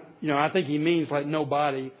 I think he means let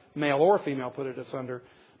nobody, male or female, put it asunder.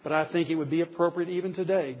 But I think it would be appropriate even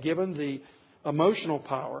today, given the emotional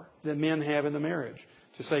power that men have in the marriage,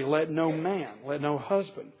 to say let no man, let no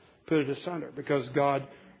husband put it asunder, because God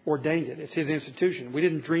ordained it. It's His institution. We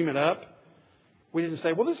didn't dream it up. We didn't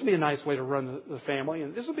say, well, this would be a nice way to run the family,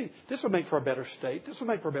 and this would make for a better state. This would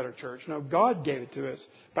make for a better church. No, God gave it to us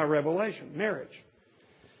by revelation, marriage.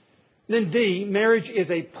 Then D, marriage is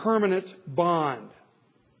a permanent bond.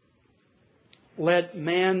 Let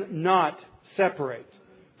man not separate.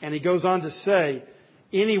 And he goes on to say,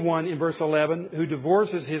 anyone, in verse 11, who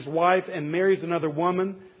divorces his wife and marries another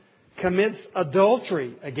woman commits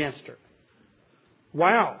adultery against her.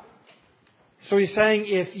 Wow. So he's saying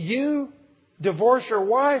if you divorce your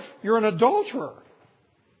wife, you're an adulterer.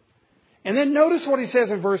 And then notice what he says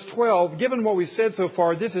in verse 12. Given what we've said so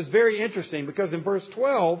far, this is very interesting, because in verse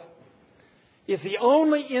 12, it's the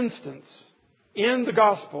only instance in the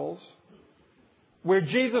Gospels where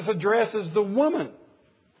Jesus addresses the woman.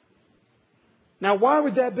 Now, why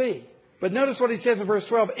would that be? But notice what he says in verse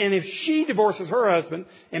 12. And if she divorces her husband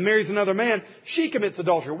and marries another man, she commits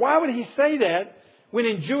adultery. Why would he say that when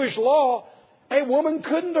in Jewish law, a woman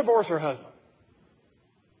couldn't divorce her husband?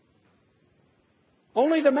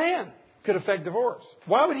 Only the man could effect divorce.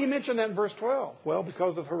 Why would he mention that in verse 12? Well,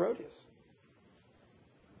 because of Herodias.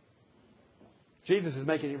 Jesus is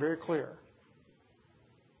making it very clear.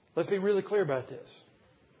 Let's be really clear about this.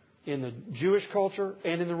 In the Jewish culture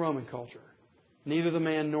and in the Roman culture, neither the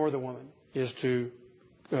man nor the woman is to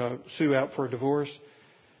sue out for a divorce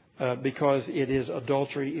because it is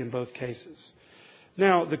adultery in both cases.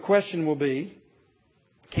 Now, the question will be,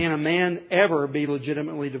 can a man ever be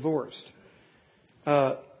legitimately divorced?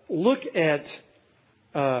 look at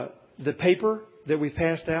the paper that we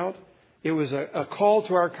passed out. It was a call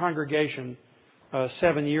to our congregation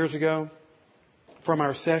 7 years ago from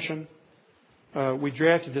our session. We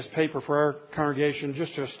drafted this paper for our congregation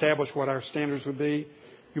just to establish what our standards would be.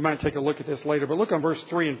 You might take a look at this later, but look on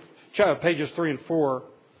pages 3 and 4.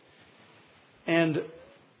 And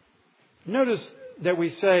notice that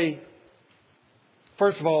we say,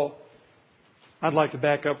 first of all, I'd like to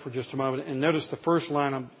back up for just a moment and notice the first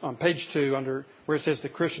line on page 2 under where it says the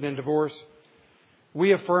Christian in divorce.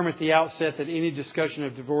 We affirm at the outset that any discussion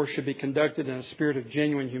of divorce should be conducted in a spirit of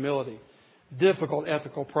genuine humility. Difficult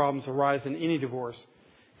ethical problems arise in any divorce,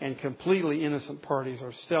 and completely innocent parties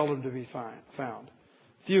are seldom to be found.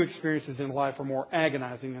 Few experiences in life are more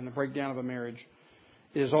agonizing than the breakdown of a marriage.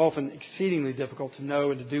 It is often exceedingly difficult to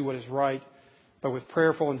know and to do what is right, but with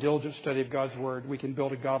prayerful and diligent study of God's Word, we can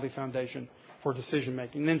build a godly foundation for decision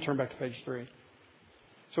making. Then turn back to page 3.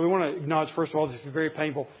 So we want to acknowledge, first of all, this is very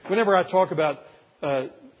painful. Whenever I talk about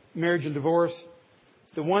marriage and divorce,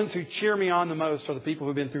 the ones who cheer me on the most are the people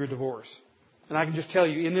who've been through a divorce. And I can just tell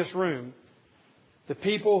you, in this room, the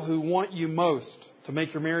people who want you most to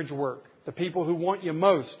make your marriage work, the people who want you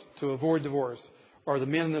most to avoid divorce, are the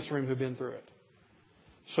men in this room who've been through it.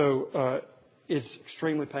 So it's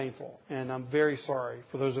extremely painful, and I'm very sorry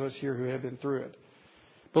for those of us here who have been through it.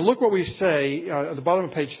 But look what we say at the bottom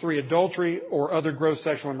of page 3, adultery or other gross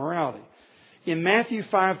sexual immorality. In Matthew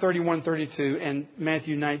 5:31-32 and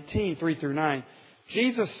Matthew 19:3 through 9,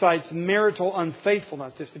 Jesus cites marital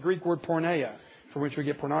unfaithfulness. It's the Greek word porneia, from which we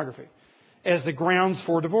get pornography, as the grounds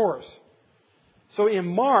for divorce. So in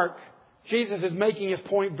Mark, Jesus is making his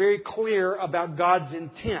point very clear about God's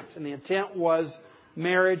intent. And the intent was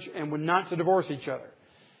marriage and not to divorce each other.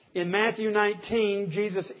 In Matthew 19,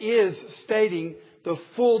 Jesus is stating the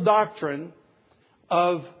full doctrine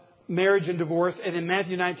of marriage and divorce. And in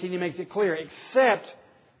Matthew 19, he makes it clear, except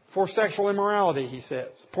for sexual immorality, he says,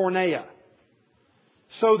 porneia.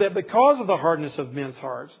 So that because of the hardness of men's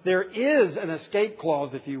hearts, there is an escape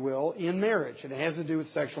clause, if you will, in marriage. And it has to do with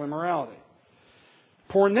sexual immorality.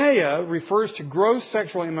 Porneia refers to gross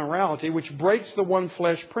sexual immorality, which breaks the one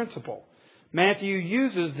flesh principle. Matthew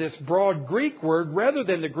uses this broad Greek word rather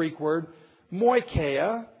than the Greek word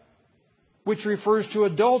moikeia, which refers to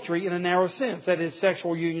adultery in a narrow sense, that is,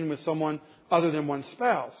 sexual union with someone other than one's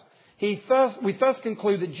spouse. We thus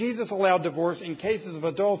conclude that Jesus allowed divorce in cases of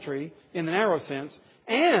adultery in the narrow sense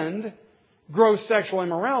and gross sexual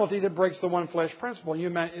immorality that breaks the one flesh principle. You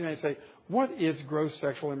may say, what is gross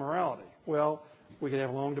sexual immorality? Well, we could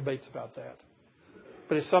have long debates about that.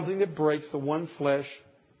 But it's something that breaks the one flesh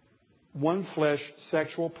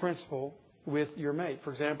sexual principle with your mate.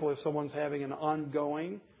 For example, if someone's having an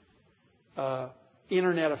ongoing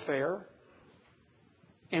internet affair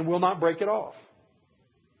and will not break it off,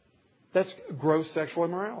 that's gross sexual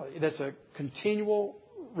immorality. That's a continual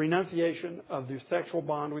renunciation of the sexual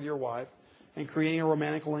bond with your wife and creating a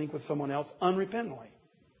romantic link with someone else unrepentantly.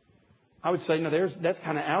 I would say, no, that's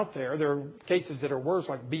kind of out there. There are cases that are worse,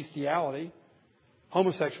 like bestiality,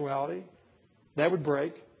 homosexuality. That would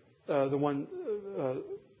break the one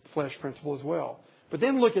flesh principle as well. But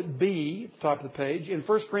then look at B, at the top of the page. In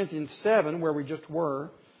 1 Corinthians 7, where we just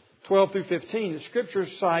were, 12 through 15, the Scriptures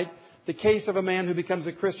cite the case of a man who becomes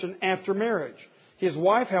a Christian after marriage. His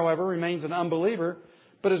wife, however, remains an unbeliever,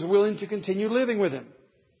 but is willing to continue living with him.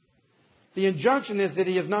 The injunction is that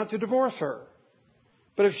he is not to divorce her.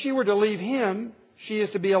 But if she were to leave him, she is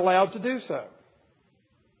to be allowed to do so.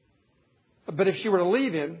 But if she were to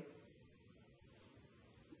leave him,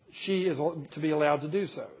 she is to be allowed to do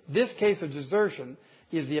so. This case of desertion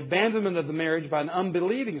is the abandonment of the marriage by an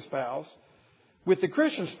unbelieving spouse with the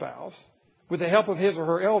Christian spouse, with the help of his or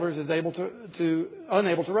her elders, is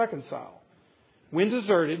unable to reconcile. When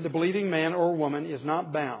deserted, the believing man or woman is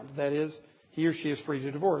not bound. That is, he or she is free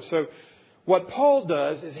to divorce. So what Paul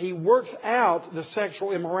does is he works out the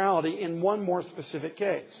sexual immorality in one more specific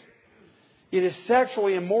case. It is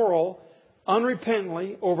sexually immoral,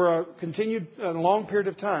 unrepentantly, over a continued long period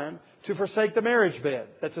of time, to forsake the marriage bed.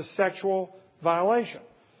 That's a sexual violation.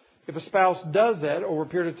 If a spouse does that over a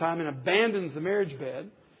period of time and abandons the marriage bed,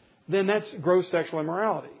 then that's gross sexual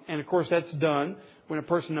immorality. And of course that's done when a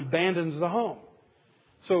person abandons the home.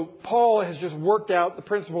 So Paul has just worked out the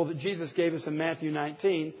principle that Jesus gave us in Matthew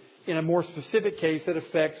 19 in a more specific case that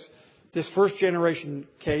affects this first generation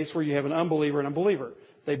case where you have an unbeliever and a believer.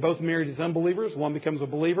 They both married as unbelievers. One becomes a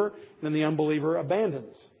believer, and then the unbeliever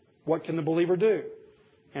abandons. What can the believer do?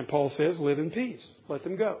 And Paul says, live in peace. Let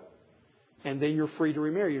them go. And then you're free to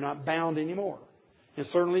remarry. You're not bound anymore. And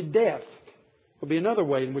certainly death will be another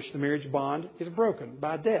way in which the marriage bond is broken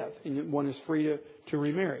by death, and one is free to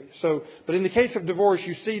remarry. But in the case of divorce,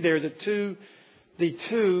 you see there the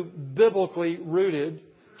two biblically rooted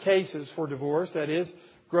cases for divorce. That is,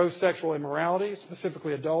 gross sexual immorality,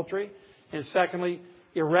 specifically adultery, and secondly,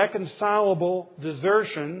 irreconcilable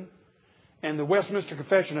desertion. And the Westminster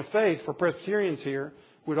Confession of Faith for Presbyterians here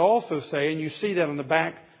would also say, and you see that on the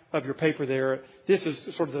back of your paper there, this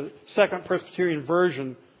is sort of the second Presbyterian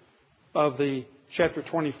version of the chapter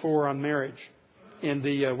 24 on marriage in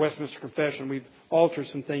the Westminster Confession. We've altered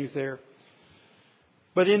some things there.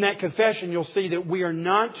 But in that confession, you'll see that we are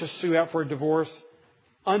not to sue out for a divorce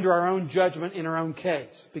under our own judgment in our own case.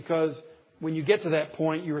 Because when you get to that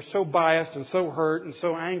point, you are so biased and so hurt and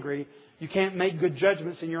so angry, you can't make good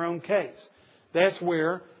judgments in your own case. That's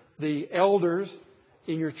where the elders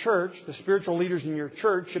in your church, the spiritual leaders in your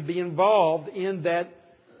church, should be involved in that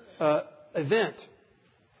event,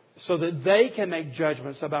 so that they can make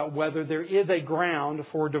judgments about whether there is a ground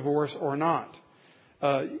for divorce or not.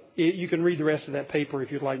 You can read the rest of that paper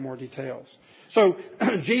if you'd like more details. So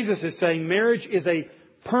Jesus is saying marriage is a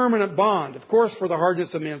permanent bond. Of course, for the hardness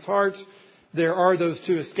of men's hearts, there are those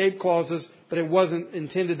two escape clauses, but it wasn't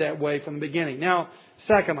intended that way from the beginning. Now,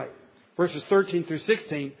 secondly, verses 13 through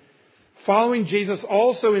 16, following Jesus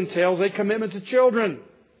also entails a commitment to children.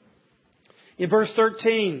 In verse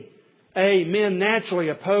 13, men naturally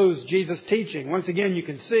oppose Jesus' teaching. Once again, you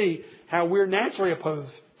can see how we're naturally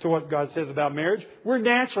opposed to what God says about marriage. We're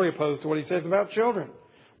naturally opposed to what He says about children.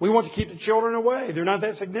 We want to keep the children away. They're not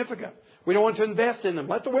that significant. We don't want to invest in them.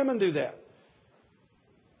 Let the women do that.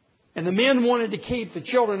 And the men wanted to keep the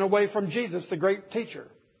children away from Jesus, the great teacher.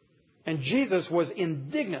 And Jesus was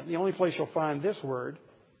indignant. The only place you'll find this word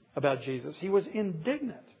about Jesus. He was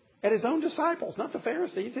indignant at His own disciples, not the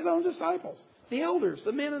Pharisees, His own disciples, the elders,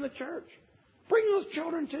 the men in the church. Bring those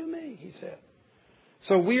children to me, He said.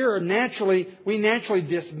 So we naturally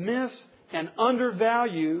dismiss and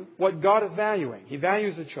undervalue what God is valuing. He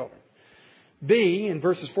values the children. B, in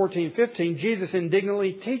verses 14 and 15, Jesus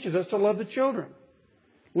indignantly teaches us to love the children.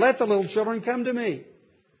 Let the little children come to me.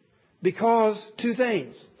 Because two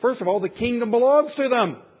things. First of all, the kingdom belongs to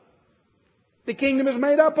them. The kingdom is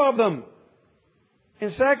made up of them.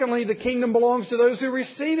 And secondly, the kingdom belongs to those who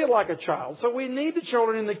receive it like a child. So we need the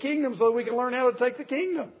children in the kingdom so that we can learn how to take the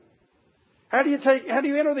kingdom. How do you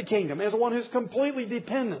enter the kingdom? As one who's completely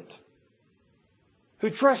dependent. Who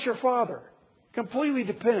trusts your Father. Completely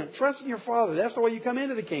dependent. Trusting your Father. That's the way you come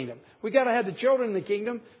into the kingdom. We've got to have the children in the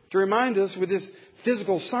kingdom to remind us with this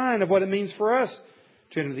physical sign of what it means for us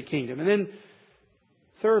to enter the kingdom. And then,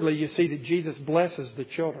 thirdly, you see that Jesus blesses the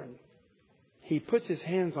children. He puts His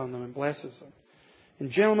hands on them and blesses them.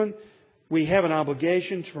 And gentlemen, we have an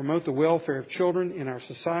obligation to promote the welfare of children in our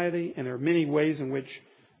society, and there are many ways in which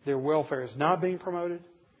their welfare is not being promoted.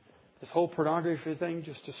 This whole pornography thing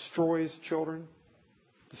just destroys children,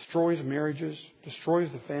 destroys marriages, destroys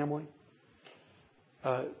the family.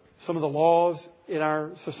 Some of the laws in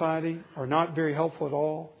our society are not very helpful at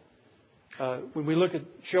all. When we look at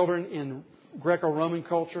children in Greco-Roman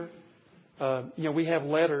culture, we have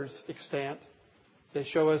letters extant that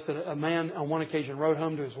show us that a man on one occasion wrote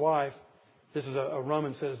home to his wife. This is a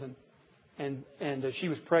Roman citizen. And she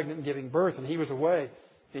was pregnant and giving birth, and he was away.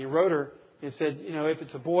 And he wrote her and said, if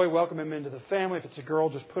it's a boy, welcome him into the family. If it's a girl,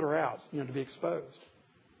 just put her out, to be exposed.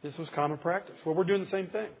 This was common practice. Well, we're doing the same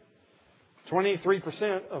thing.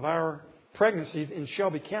 23% of our pregnancies in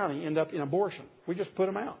Shelby County end up in abortion. We just put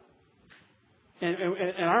them out.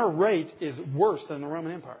 And our rate is worse than the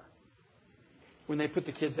Roman Empire when they put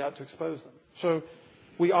the kids out to expose them. So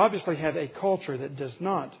we obviously have a culture that does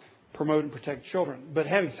not promote and protect children. But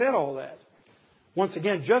having said all that, once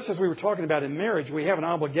again, just as we were talking about in marriage, we have an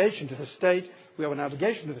obligation to the state, we have an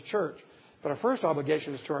obligation to the church, but our first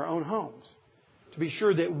obligation is to our own homes, to be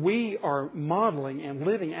sure that we are modeling and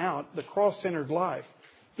living out the cross-centered life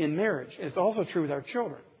in marriage. It's also true with our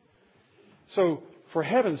children. So, for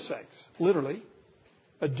heaven's sakes, literally,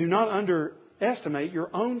 do not underestimate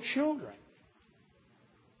your own children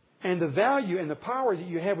and the value and the power that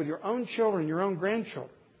you have with your own children and your own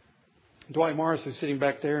grandchildren. Dwight Morris, who's sitting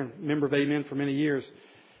back there, and a member of Amen for many years,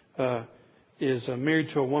 is married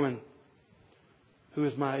to a woman who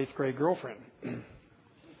is my 8th grade girlfriend.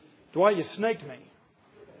 Dwight, you snaked me.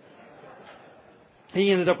 He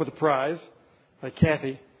ended up with a prize,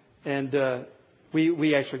 Kathy, and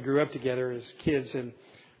we actually grew up together as kids. And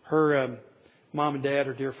her mom and dad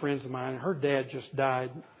are dear friends of mine. Her dad just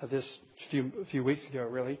died a few weeks ago,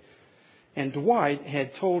 really. And Dwight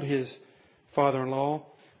had told his father-in-law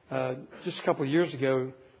just a couple of years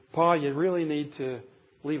ago, Pa, you really need to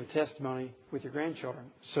leave a testimony with your grandchildren.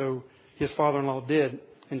 So his father-in-law did.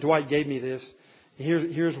 And Dwight gave me this.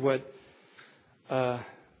 Here's what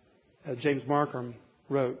James Markham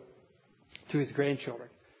wrote to his grandchildren.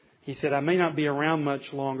 He said, "I may not be around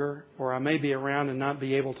much longer, or I may be around and not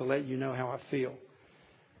be able to let you know how I feel.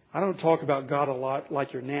 I don't talk about God a lot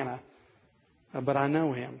like your Nana, but I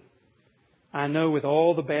know Him. I know with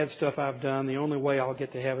all the bad stuff I've done, the only way I'll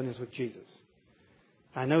get to heaven is with Jesus.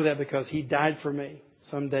 I know that because He died for me.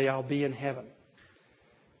 Someday I'll be in heaven.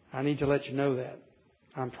 I need to let you know that.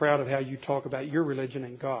 I'm proud of how you talk about your religion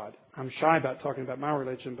and God. I'm shy about talking about my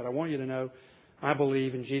religion, but I want you to know I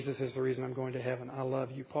believe in Jesus is the reason I'm going to heaven. I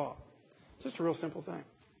love you, Pa." Just a real simple thing.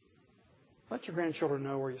 Let your grandchildren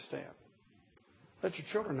know where you stand. Let your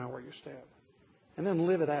children know where you stand. And then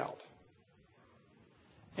live it out.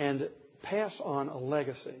 And pass on a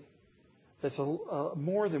legacy that's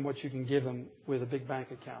more than what you can give them with a big bank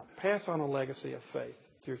account. Pass on a legacy of faith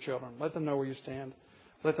to your children. Let them know where you stand.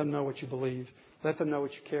 Let them know what you believe. Let them know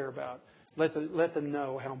what you care about. Let them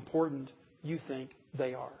know how important you think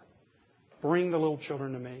they are. Bring the little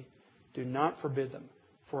children to me. Do not forbid them,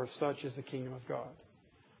 for such is the kingdom of God.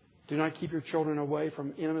 Do not keep your children away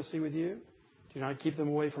from intimacy with you. Do not keep them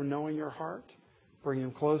away from knowing your heart. Bring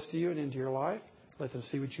them close to you and into your life. Let them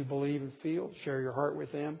see what you believe and feel. Share your heart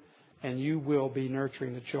with them. And you will be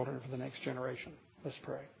nurturing the children for the next generation. Let's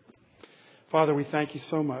pray. Father, we thank you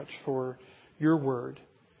so much for your word.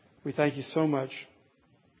 We thank you so much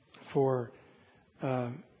for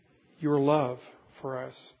your love for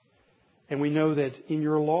us. And we know that in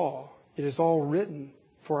your law, it is all written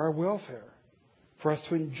for our welfare, for us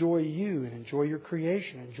to enjoy you and enjoy your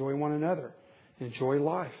creation, enjoy one another, enjoy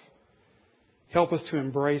life. Help us to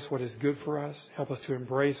embrace what is good for us. Help us to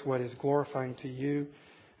embrace what is glorifying to you.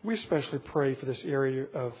 We especially pray for this area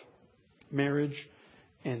of marriage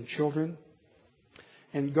and children.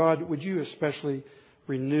 And God, would you especially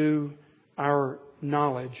renew our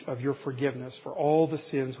knowledge of your forgiveness for all the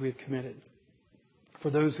sins we have committed. For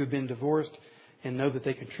those who have been divorced and know that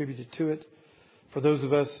they contributed to it. For those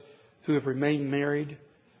of us who have remained married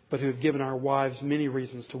but who have given our wives many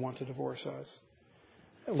reasons to want to divorce us.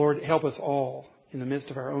 Lord, help us all in the midst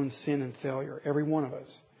of our own sin and failure, every one of us,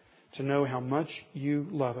 to know how much you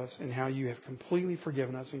love us and how you have completely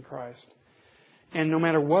forgiven us in Christ. And no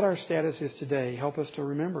matter what our status is today, help us to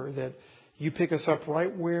remember that you pick us up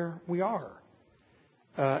right where we are.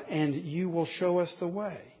 And you will show us the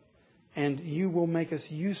way. And you will make us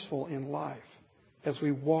useful in life as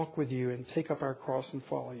we walk with you and take up our cross and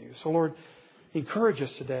follow you. So, Lord, encourage us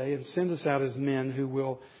today and send us out as men who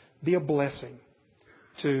will be a blessing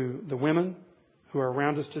to the women who are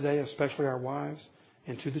around us today, especially our wives,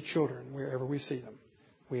 and to the children wherever we see them.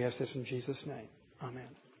 We ask this in Jesus' name. Amen.